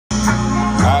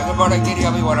morning, Kitty.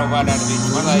 I'll be 105 down the beach.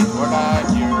 One light, four nights,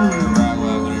 your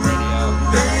radio.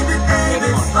 Baby,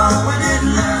 baby, falling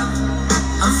in love.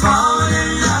 I'm falling in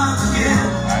love again.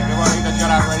 Alright, good morning, the Cut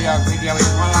Out Radio. Kitty, I'll be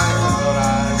one light, four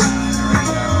nights,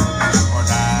 radio. Four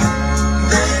nights.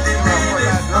 Baby, baby,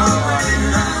 falling in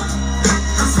love.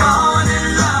 I'm falling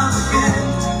in love again.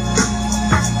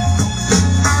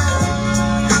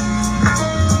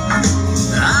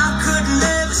 I could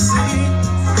never see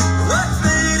what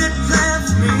fate had planned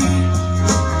for me.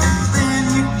 And then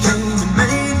you came and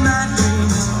made my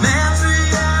dreams man's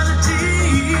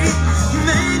reality.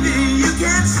 Maybe you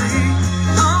can't see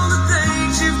all the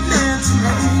things you've meant to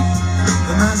me,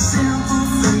 but my simple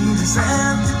faith is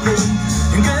at the gate,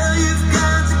 and girl, you've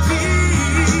got the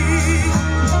key.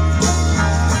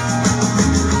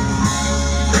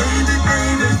 Baby,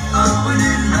 baby, falling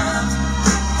in love.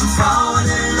 I'm falling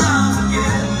in love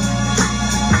again.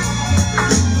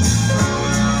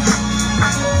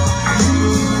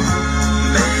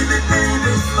 Baby,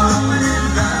 baby, falling in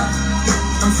love.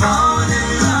 I'm falling in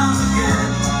love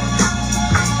again.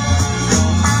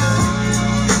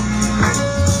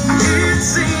 It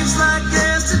seems like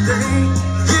yesterday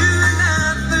you and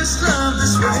I first loved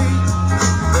this way,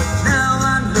 but now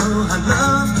I know how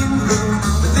love can grow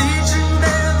with each and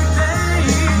every day.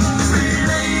 We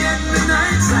lay at the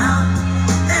night's out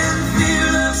and feel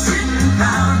love sitting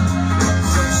down,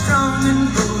 so strong and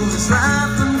bold as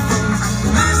life unfolds.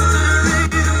 Mystery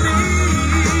to me.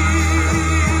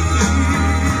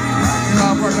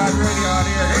 Love, four nights, radio out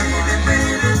here. Baby,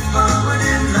 baby, falling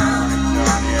in love.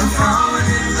 I'm falling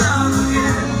in love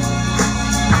again.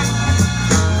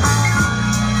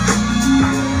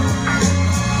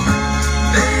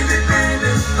 Baby,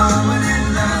 baby, falling in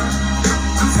love.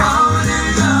 I'm falling in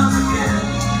love again.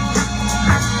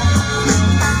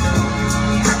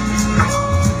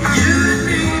 You and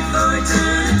me for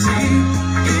eternity.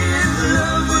 In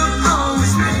love we'll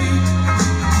always be.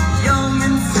 Young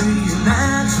and free and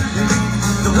naturally,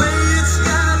 the way it's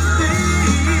got to be.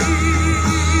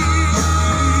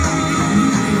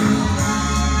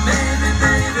 Baby,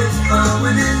 baby,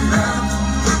 falling in love.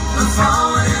 I'm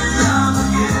falling in love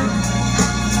again.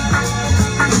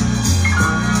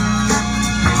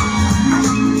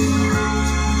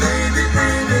 Baby,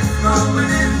 baby,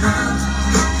 falling in love.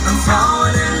 I'm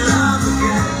falling in love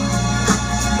again.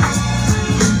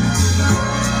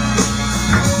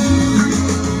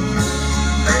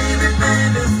 Baby,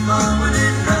 baby, falling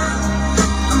in love.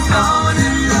 I'm falling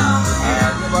in love again.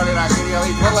 Alright, good morning, Kitty. I'll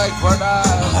be one light, four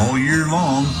nights. All year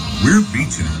long, we're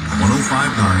beaching 105.9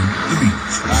 The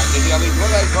Beach. Alright, Kitty. I'll be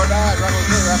one light, four nights. Right with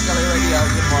you, Rascally Radio.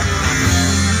 Good morning out there.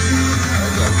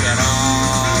 Radio channel.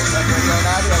 Radio and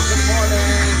audio. Good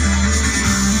morning.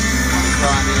 We're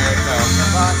on here, so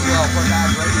come on, you all, four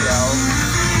nights radio.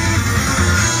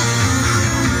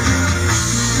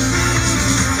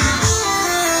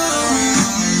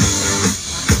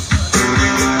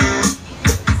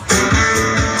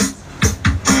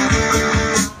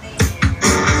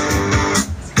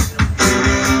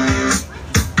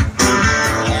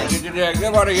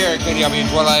 Good morning here, Kitty. I'll be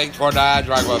 12 Fort Dodge,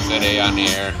 Rockwell City on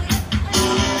here.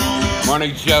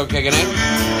 Morning show kicking in.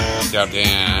 Delta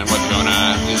in. What's going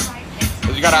on? Just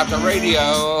got off the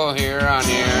radio here on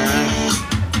here.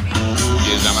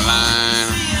 Is on the line.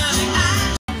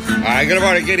 Alright, good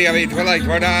morning, Kitty. I'll be 12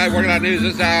 Fort Dodge. Working on news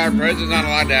this hour. Prison's on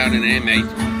lockdown and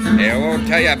inmates. Yeah, we'll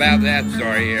tell you about that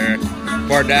story here.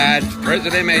 Fort Dodge.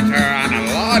 Prison inmates are on a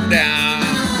lockdown.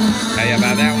 Tell you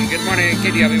about that one. Good morning,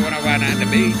 Kitty. I'll be 105.9 The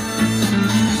Beach.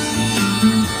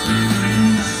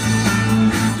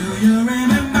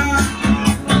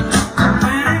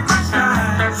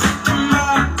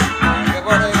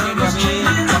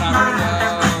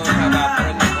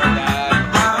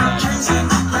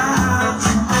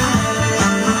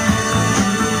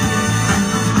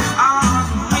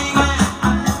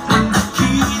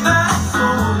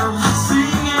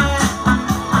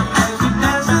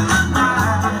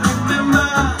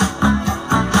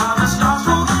 I was lost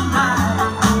for the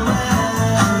night.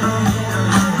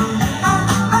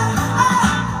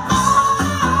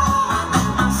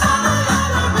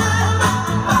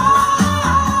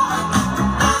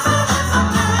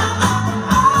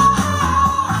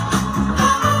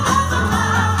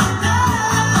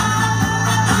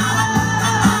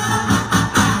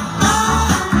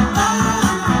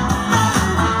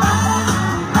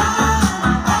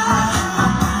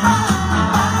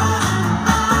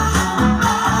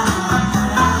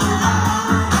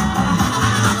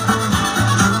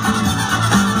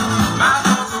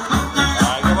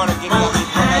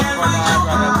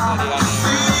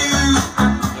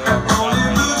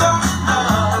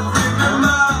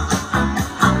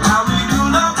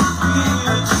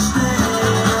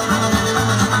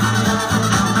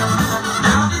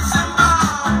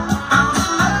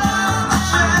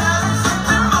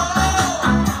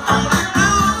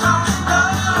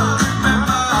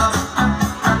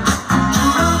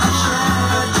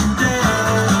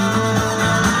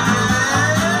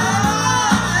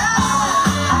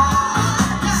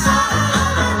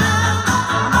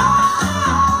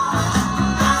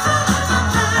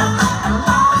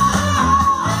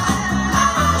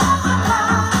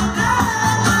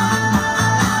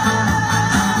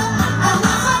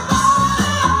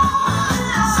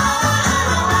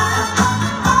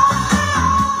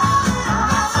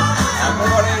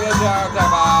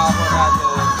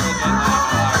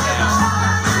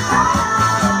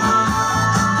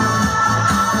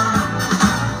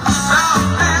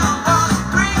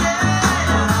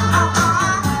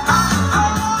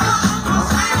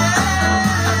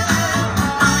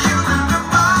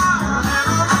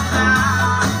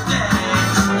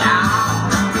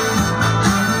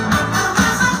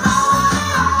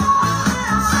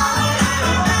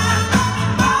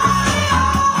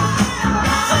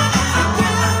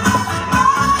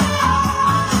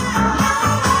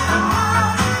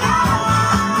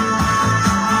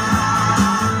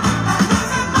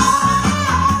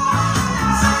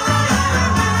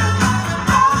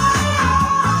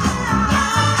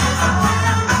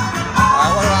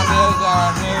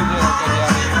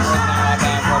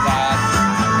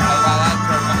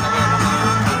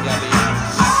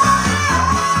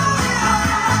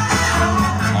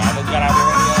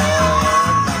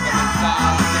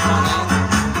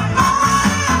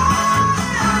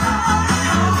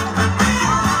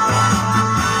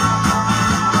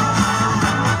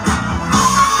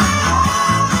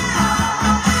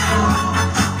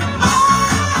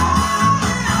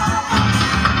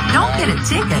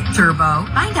 Turbo.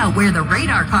 Find out where the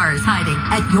radar car is hiding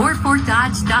at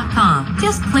yourfortdodge.com.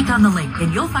 Just click on the link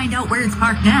and you'll find out where it's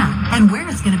parked now and where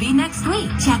it's going to be next week.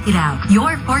 Check it out.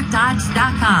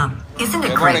 yourfortdodge.com. Isn't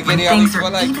it great when things are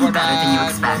even better than you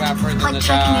expect? Like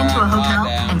checking into a hotel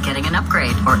and getting an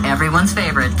upgrade, or everyone's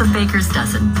favorite, the Baker's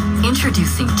Dozen.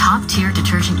 Introducing top-tier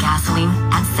detergent gasoline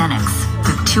at Cenex.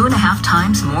 With 2.5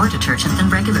 times more detergent than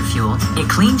regular fuel, it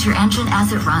cleans your engine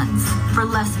as it runs. For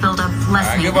less buildup,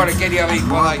 less maintenance, and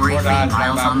more worry-free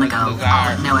miles on the go,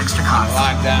 all at no extra cost.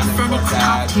 Cenex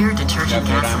top-tier detergent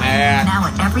gasoline, now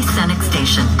at every Cenex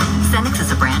station. Cenex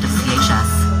is a brand of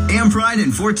CHS. AM Pride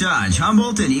in Fort Dodge,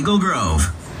 Humboldt, and Eagle Grove.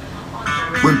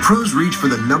 When pros reach for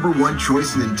the #1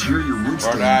 choice in interior wood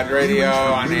Fort Dodge Radio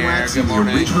on the air. Good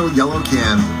morning. Original yellow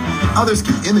can. Others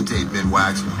can imitate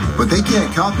Minwax, but they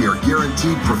can't copy our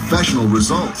guaranteed professional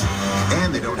results.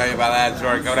 And they don't Tell you about that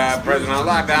story. Go down, President on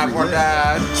lockdown, Fort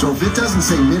Dodge. So if it doesn't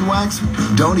say Minwax,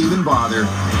 don't even bother.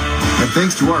 And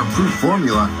thanks to our improved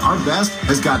formula, our best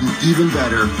has gotten even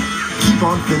better. Keep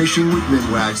on finishing with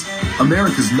Minwax,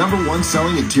 America's #1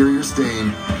 selling interior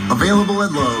stain. Available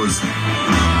at Lowe's.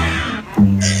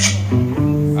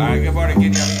 All right, good morning,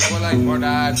 Kitty. Fort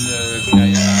Dodge.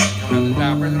 Coming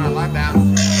up President on lockdown.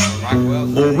 Rockwell.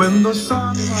 Oh, when the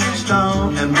sun comes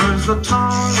down and burns the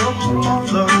tar on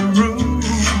the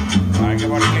roof, All right, good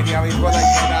morning, Kitty. Fort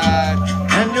Dodge.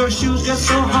 and your shoes get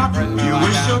so hot, you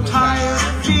wish your tired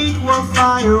feet were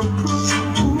fireproof.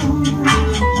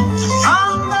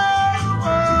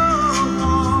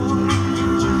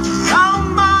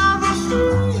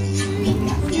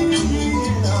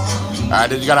 All right,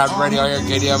 this is Got Out Radio here,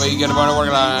 KDLV. Good morning,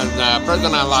 working on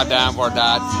President on lockdown, Fort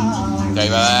Dodge. Tell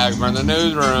you about that from the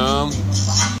newsroom.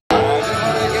 All right, good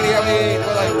morning, KDLV.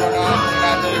 Fort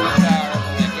Dodge,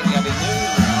 KDLV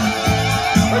News.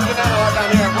 President on lockdown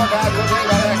here in Fort Dodge. We'll tell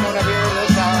you about that coming up here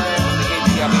this hour from the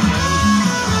KDLV News.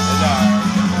 This hour.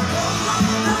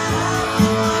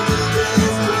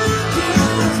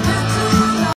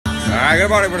 All right,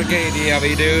 good morning for the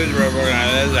KDLV News. We're working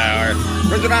on this hour.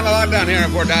 President on the lockdown here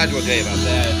in Fort Dodge. We'll tell you about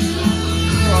that.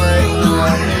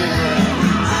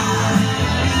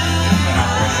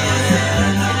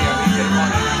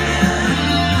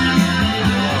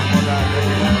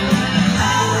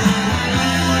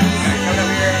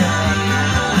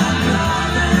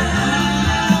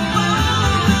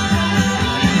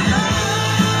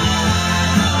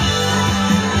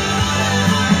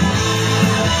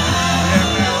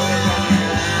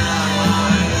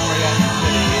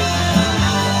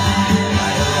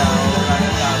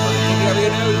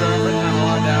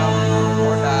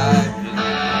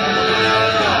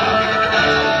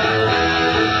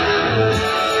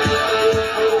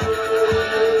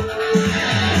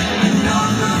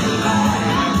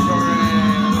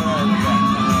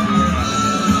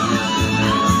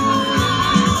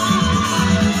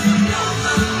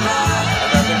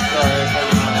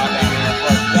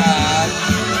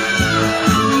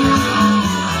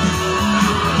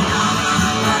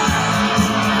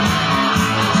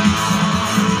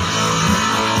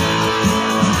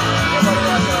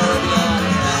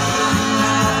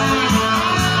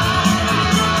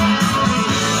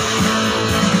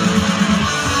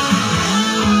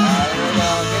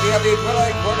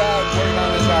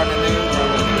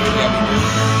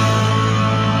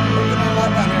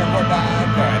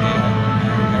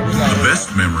 The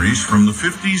best memories from the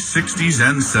 50s, 60s,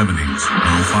 and 70s.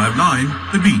 1059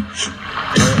 The Beach.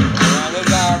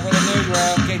 This hour for the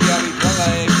newsroom, KDLV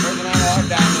President on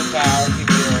lockdown this hour. Keep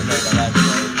it here,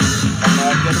 Coming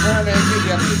up, good morning,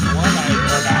 KDLV Fort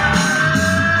Dodge.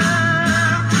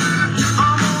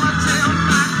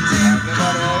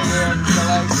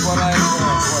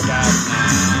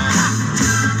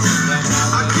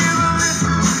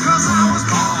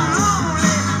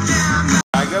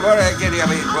 Good morning,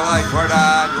 KDLV Fort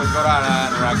Dodge. What's going on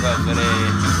in Rockwell City?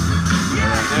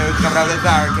 News coming up this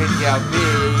hour, KDLV.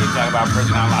 Talk about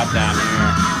President on lockdown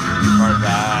here in Fort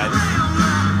Dodge.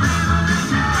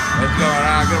 What's going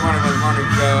on? Good morning for the morning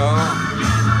show.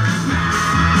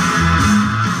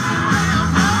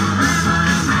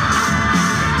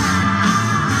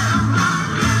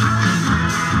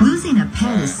 Losing a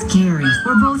pet is scary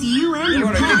for both you and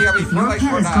your pet. If your pet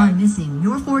has gone missing,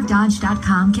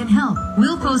 yourfortdodge.com can help.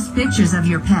 We'll post pictures of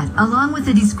your pet along with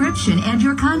the description and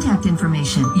your contact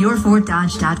information.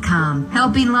 Yourfortdodge.com,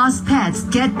 helping lost pets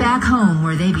get back home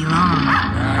where they belong.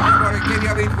 Good morning,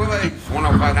 KDLV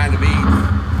 105.9 The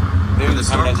Beach. news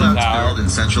The coming storm at clouds this hour. build in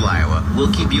central Iowa.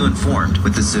 We'll keep you informed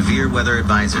with the Severe Weather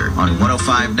Advisor on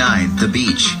 105.9 The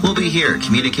Beach. We'll be here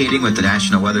communicating with the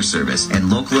National Weather Service and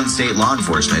local and state law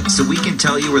enforcement so we can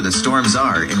tell you where the storms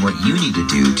are and what you need to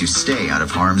do to stay out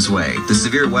of harm's way. The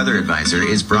Severe Weather Advisor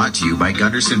is brought to you by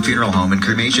Gunderson Funeral Home and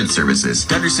Cremation Services.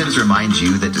 Gunderson's reminds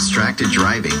you that distracted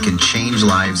driving can change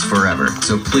lives forever.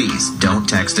 So please don't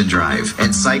text and drive.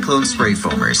 And Cyclone Spray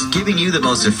Foamers, giving you the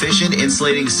most efficient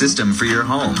insulating system for your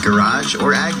home, garage,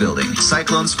 or ag building.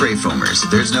 Cyclone Spray Foamers.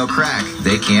 There's no crack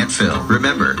they can't fill.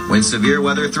 Remember, when severe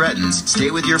weather threatens,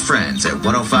 stay with your friends at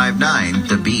 105.9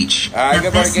 The Beach. All right, The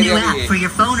good best morning, new Katie. app for your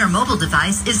phone or mobile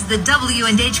device is the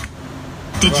W&H.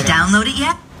 Did you download it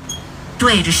yet?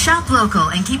 Way to shop local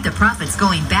and keep the profits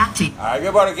going back to All right,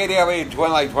 good morning, KDLB,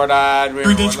 Twin Lakes, Fort Dodge. We're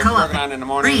W&H working Co-op. on in the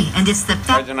morning. Free, and it's the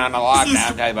Pricing on a lot now. easiest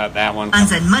I'll tell you about that one.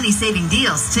 funds and money-saving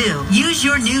deals, too. Use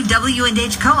your new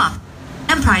W&H Co-op.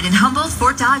 And Pride in Humboldt,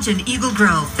 Fort Dodge, and Eagle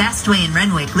Grove, Fastway in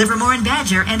Renwick, Livermore and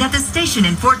Badger, and at the station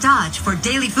in Fort Dodge for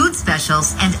daily food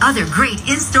specials and other great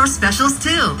in-store specials,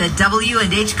 too. The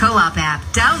W&H Co-op app.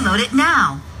 Download it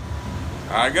now.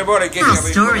 All right, good morning, General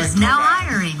KDLB. Store is now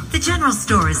hiring. The General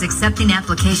Store is accepting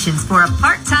applications for a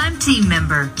part-time team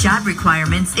member. Job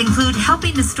requirements include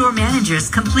helping the store managers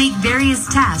complete various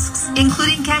tasks,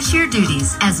 including cashier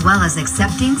duties, as well as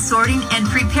accepting, sorting, and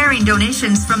preparing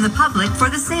donations from the public for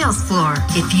the sales floor.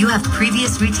 If you have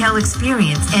previous retail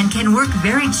experience and can work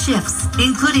varied shifts,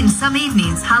 including some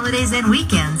evenings, holidays, and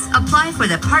weekends, apply for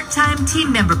the part-time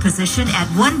team member position at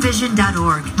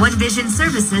onevision.org. One Vision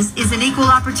Services is an equal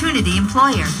opportunity employer.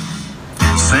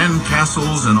 Sand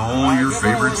castles and all your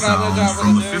favorite sounds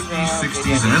from the 50s,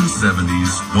 60s, and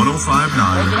 70s.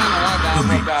 105.9 The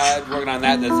Beach. Working on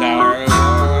that this hour.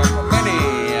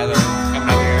 Many others coming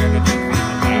up here to do this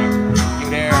hour. Keep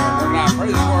there. Working on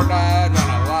Prison Fort Dodge on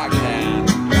a lockdown.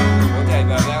 We'll tell you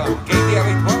about that one.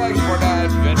 KDLB, Twin Lakes, Fort Dodge.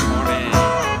 Good morning.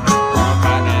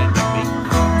 105.9 The Beach.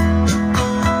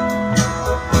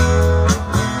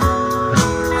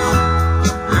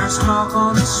 There's talk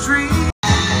on the street.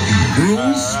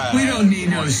 Rules? We don't need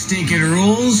no stinking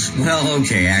rules. Well,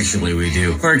 okay, actually we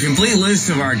do. For a complete list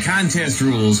of our contest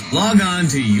rules, log on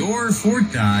to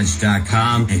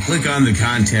yourfortdodge.com and click on the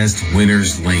contest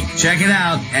winners link. Check it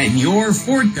out at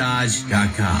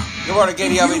yourfortdodge.com. Good morning,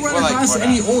 KDLB, If you Twin run Lakes, across Fort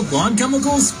any Dodge. old lawn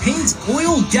chemicals, paint,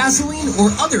 oil, gasoline, or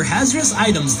other hazardous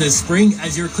items this spring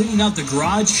as you're cleaning out the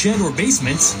garage, shed, or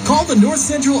basements, call the North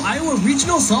Central Iowa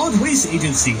Regional Solid Waste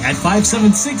Agency at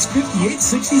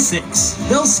 576-5866.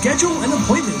 They'll schedule an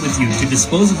appointment with you to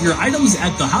dispose of your items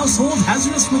at the Household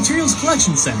Hazardous Materials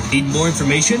Collection Center. Need more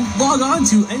information? Log on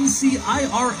to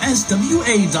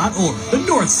ncirswa.org. The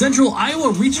North Central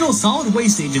Iowa Regional Solid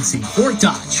Waste Agency, Fort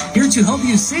Dodge, here to help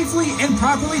you safely and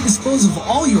properly dispose of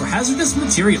all your hazardous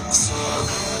materials.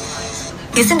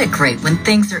 Isn't it great when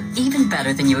things are even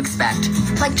better than you expect?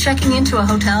 Like checking into a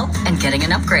hotel and getting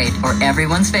an upgrade, or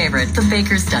everyone's favorite, the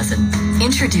Baker's Dozen.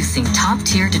 Introducing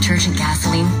top-tier detergent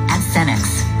gasoline at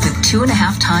Cenex. With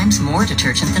 2.5 times more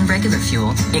detergent than regular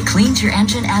fuel, it cleans your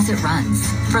engine as it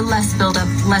runs. For less buildup,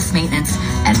 less maintenance,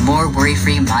 and more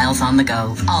worry-free miles on the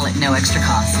go, all at no extra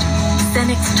cost.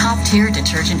 Cenex top-tier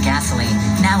detergent gasoline,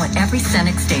 now at every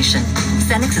Cenex station.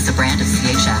 Cenex is a brand of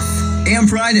CHS. AM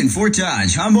Pride in Fort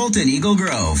Dodge, Humboldt, and Eagle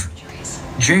Grove.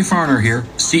 Jay Farner here,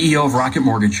 CEO of Rocket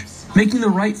Mortgage. Making the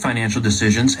right financial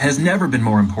decisions has never been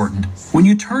more important. When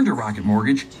you turn to Rocket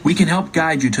Mortgage, we can help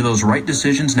guide you to those right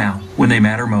decisions now, when they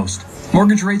matter most.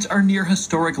 Mortgage rates are near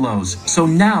historic lows, so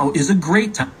now is a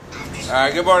great time. All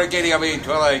right, good morning, KDLB,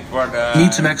 Twin Lakes, Fort Dodge.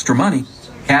 Need some extra money?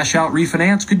 Cash Out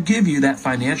Refinance could give you that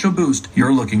financial boost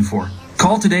you're looking for.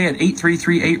 Call today at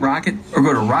 8338-ROCKET or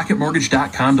go to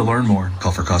rocketmortgage.com to learn more.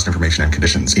 Call for cost information and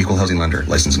conditions. Equal housing lender.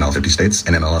 Licensed in all 50 states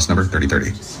and MLS number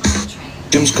 3030.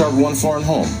 Jim's Carpet One Foreign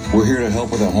Home. We're here to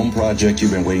help with a home project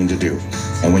you've been waiting to do.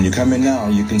 And when you come in now,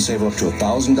 you can save up to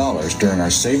 $1,000 during our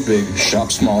Save Big,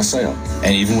 Shop Small sale.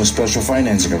 And even with special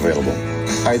financing available.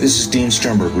 Hi, this is Dean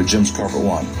Sternberg with Jim's Carpet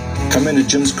One. Come into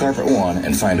Jim's Carpet One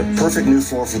and find a perfect new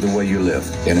floor for the way you live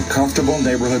in a comfortable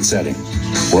neighborhood setting.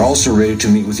 We're also ready to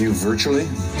meet with you virtually,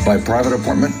 by private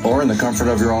appointment, or in the comfort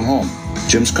of your own home.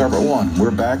 Jim's Carpet One.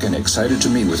 We're back and excited to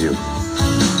meet with you.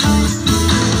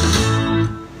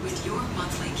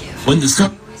 When the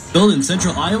storm built in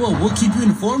central Iowa, we'll keep you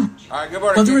informed. All right, good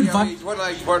morning, Whether in KDLB, Twin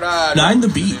Lakes, Fort Dodge. 9 The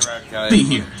Beach. Be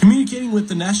here. Communicate. communicating with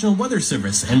the National Weather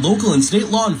Service and local and state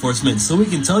law enforcement so we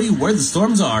can tell you where the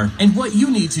storms are and what you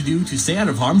need to do to stay out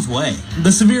of harm's way.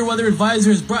 The Severe Weather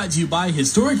Advisor is brought to you by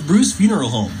Historic Bruce Funeral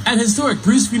Home. At Historic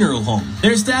Bruce Funeral Home,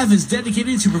 their staff is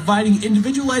dedicated to providing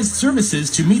individualized services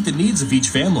to meet the needs of each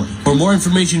family. For more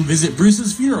information, visit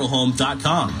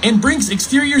brucesfuneralhome.com. And Brinks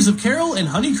Exteriors of Carroll and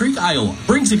Honey Creek, Iowa.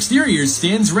 Brinks Exteriors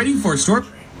stands ready for storm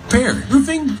repair,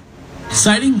 roofing,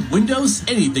 siding, windows,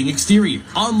 anything exterior.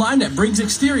 Online at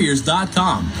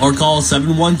BrinksExteriors.com or call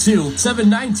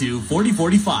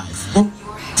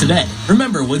 712-792-4045. Today,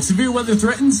 remember, when severe weather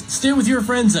threatens, stay with your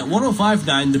friends at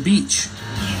 105.9 The Beach.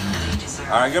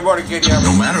 All right, good morning, kid.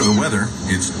 No matter the weather,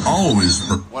 it's always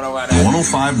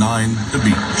 105.9 The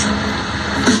Beach. All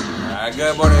right,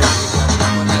 good morning.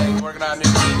 Working on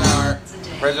news this hour.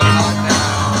 President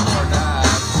lockdown.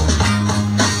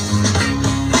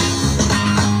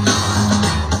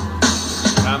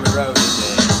 Tommy Rose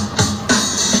today.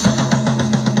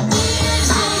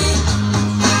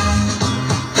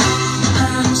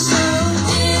 I'm so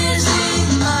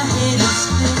dizzy, my head is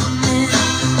spinning.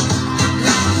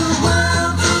 Like the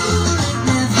world it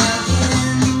never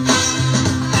ends.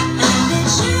 And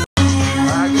it's you.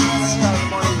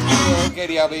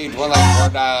 KDLB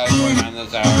 1249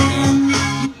 this afternoon.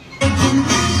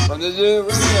 From the Zoo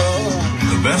Radio.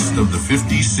 The best of the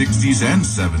 50s, 60s, and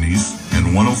 70s, and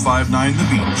 105.9 The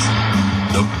Beach.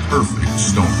 The perfect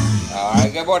storm. All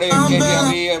right, good morning,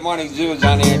 KDLB. Good morning, Zoo is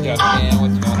on here. Just man,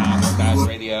 what's going on with Dodge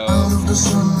Radio? The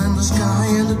sun and the sky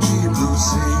and the